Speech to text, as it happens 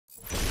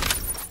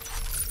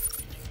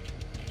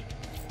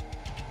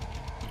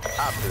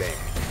Uplink.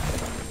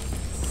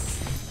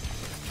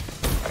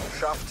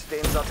 Schafft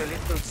den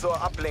Satelliten zur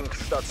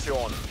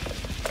Uplink-Station.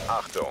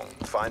 Achtung,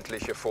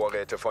 feindliche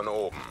Vorräte von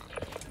oben.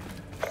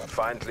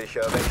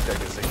 Feindlicher Wächter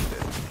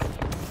gesichtet.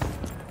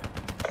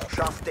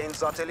 Schafft den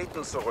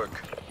Satelliten zurück.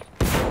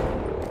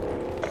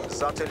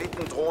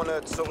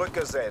 Satellitendrohne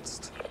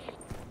zurückgesetzt.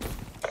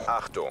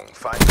 Achtung,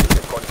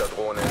 feindliche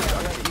Konterdrohne ist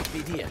aktiv.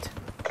 Liquidiert.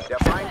 Der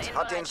Feind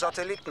hat den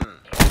Satelliten.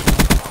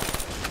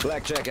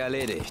 Blackjack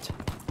erledigt.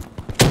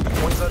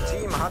 Unser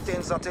Team hat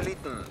den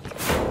Satelliten.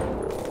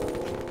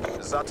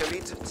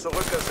 Satellit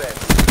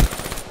zurückgesetzt.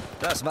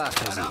 Das war's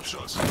für Sie.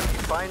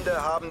 Die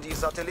Feinde haben die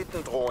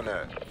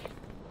Satellitendrohne.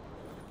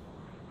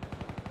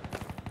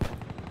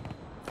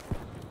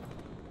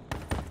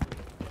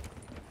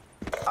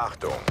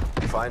 Achtung,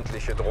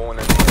 feindliche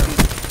Drohne nähern.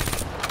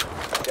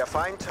 Der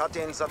Feind hat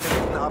den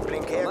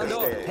Satellitenablink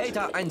hergestellt.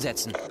 Hater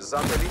einsetzen.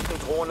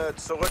 Satellitendrohne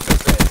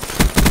zurückgesetzt.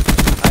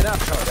 Ein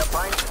Abschuss. Der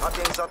Feind hat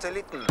den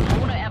Satelliten.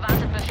 Drohne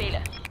erwartet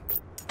Befehle.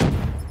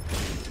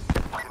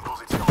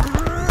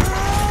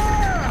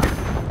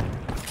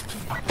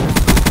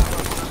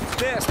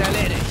 Der ist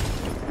erledigt.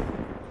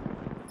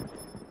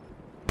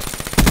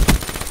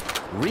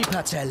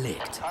 Reaper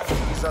zerlegt.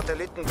 Die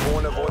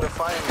Satellitendrohne wurde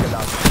fallen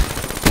gelassen.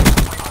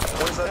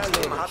 Unser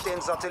Team hat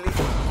den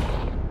Satelliten.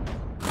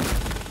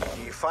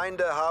 Die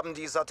Feinde haben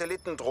die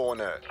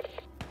Satellitendrohne.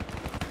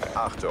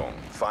 Achtung,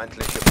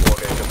 feindliche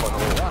Vorräte von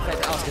oben.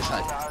 Rohrfeld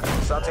ausgeschaltet.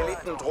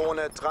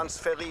 Satellitendrohne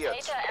transferiert.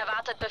 Hater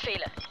erwartet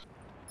Befehle.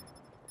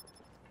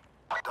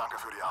 Danke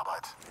für die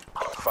Arbeit.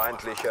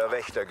 Feindlicher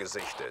Wächter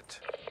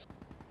gesichtet.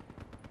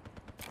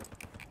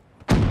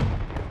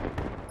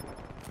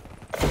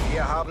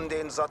 Wir haben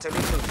den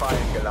Satelliten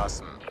fallen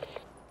gelassen.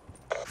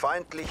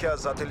 Feindlicher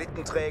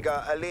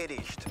Satellitenträger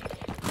erledigt.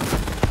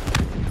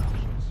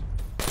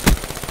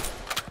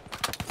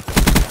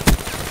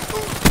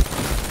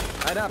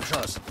 Ein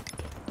Abschuss.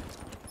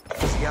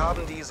 Sie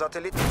haben die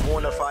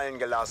Satellitendrohne fallen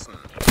gelassen.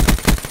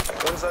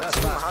 Unser Das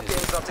Team war's hat für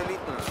den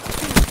Satelliten.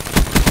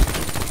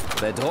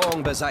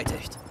 Bedrohung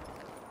beseitigt.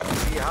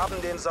 Sie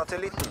haben den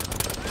Satelliten.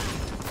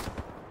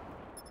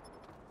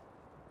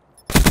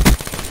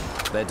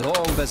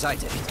 Bedrohung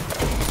beseitigt.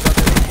 Die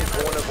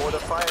Satellitendrohne wurde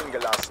fallen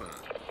gelassen.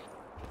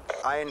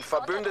 Ein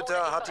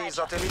Verbündeter hat die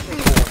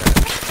Satellitendrohne.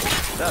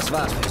 Das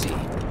war's für Sie.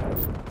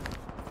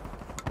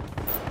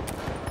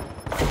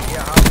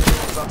 Wir haben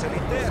den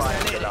Satelliten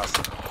fallen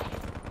gelassen.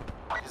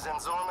 Die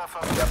Sensoren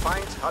erfassen. Der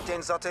Feind hat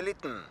den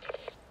Satelliten.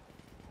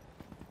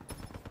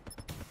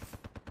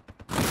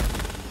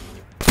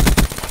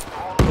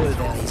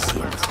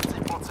 Pulverisiert.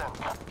 50%.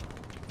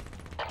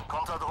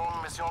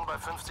 Konterdrohnenmission bei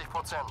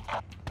 50%.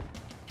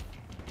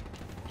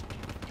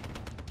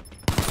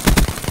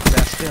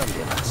 Zerstören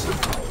wir was.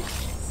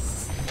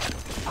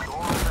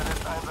 Drohne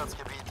verlässt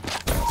Einsatzgebiet.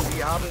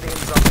 Sie haben den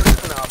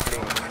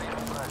Satellitenablink.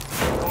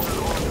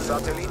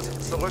 Satellit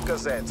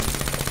zurückgesetzt.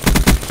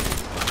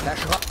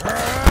 Verschrotten.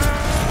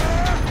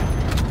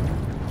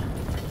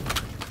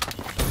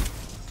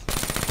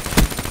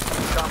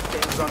 Schafft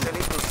den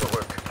Satelliten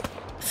zurück.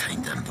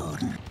 Feind am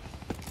Boden.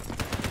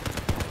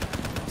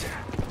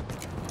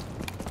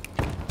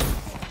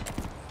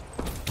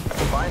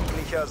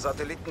 Feindlicher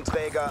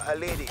Satellitenträger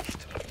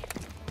erledigt.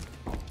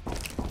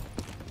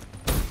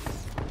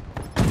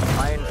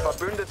 Ein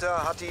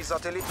Verbündeter hat die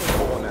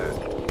Satellitendrohne.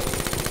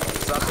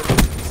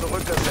 Satellit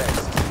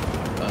zurückgesetzt.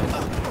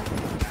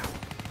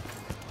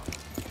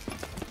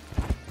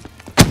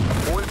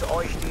 Holt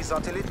euch die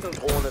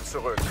Satellitendrohne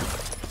zurück.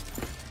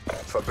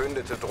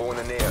 Verbündete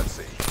Drohne nähert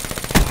sich.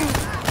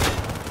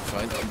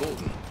 Feind am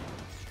Boden.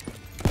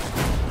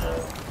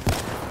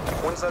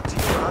 Unser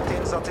Team hat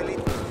den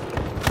Satelliten.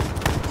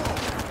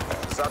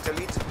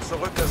 Satellit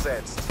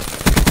zurückgesetzt.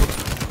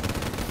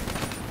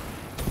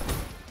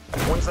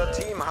 Unser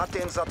Team hat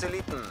den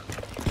Satelliten.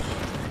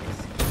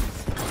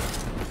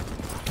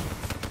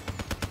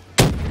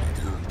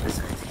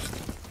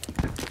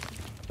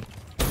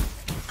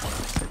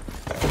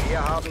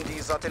 Wir haben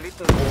die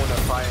Satellitendrohne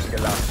fallen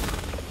gelassen.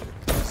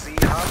 Sie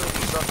haben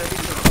die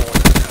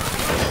Satellitendrohne.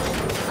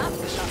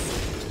 Abgeschossen.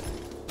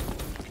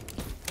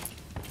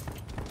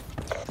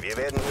 Wir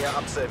werden hier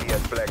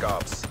abserviert, Black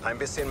Ops. Ein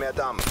bisschen mehr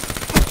Dampf.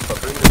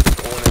 Verbündete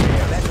Drohne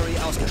näher. Battery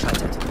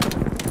ausgeschaltet.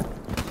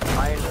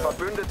 Ein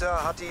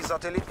Verbündeter hat die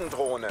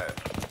Satellitendrohne.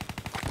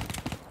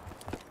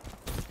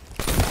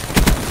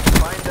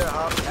 Feinde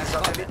haben die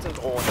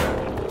Satellitendrohne.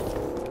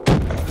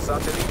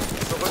 Satellit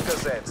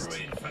zurückgesetzt.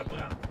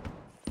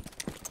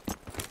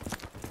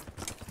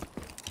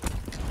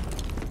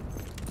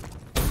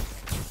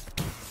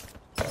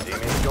 Die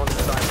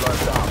Missionszeit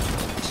läuft ab.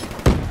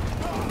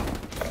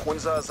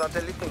 Unser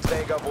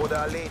Satellitenträger wurde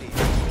erledigt.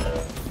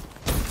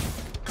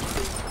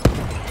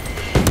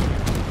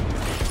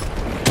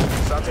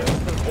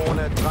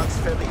 Satellitendrohne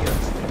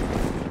transferiert.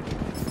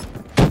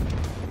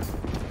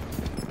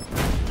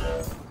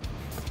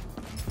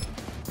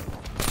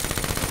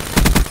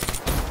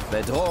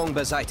 Bedrohung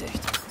beseitigt.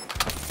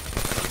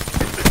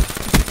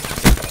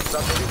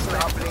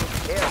 Satellitenablink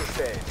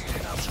hergestellt.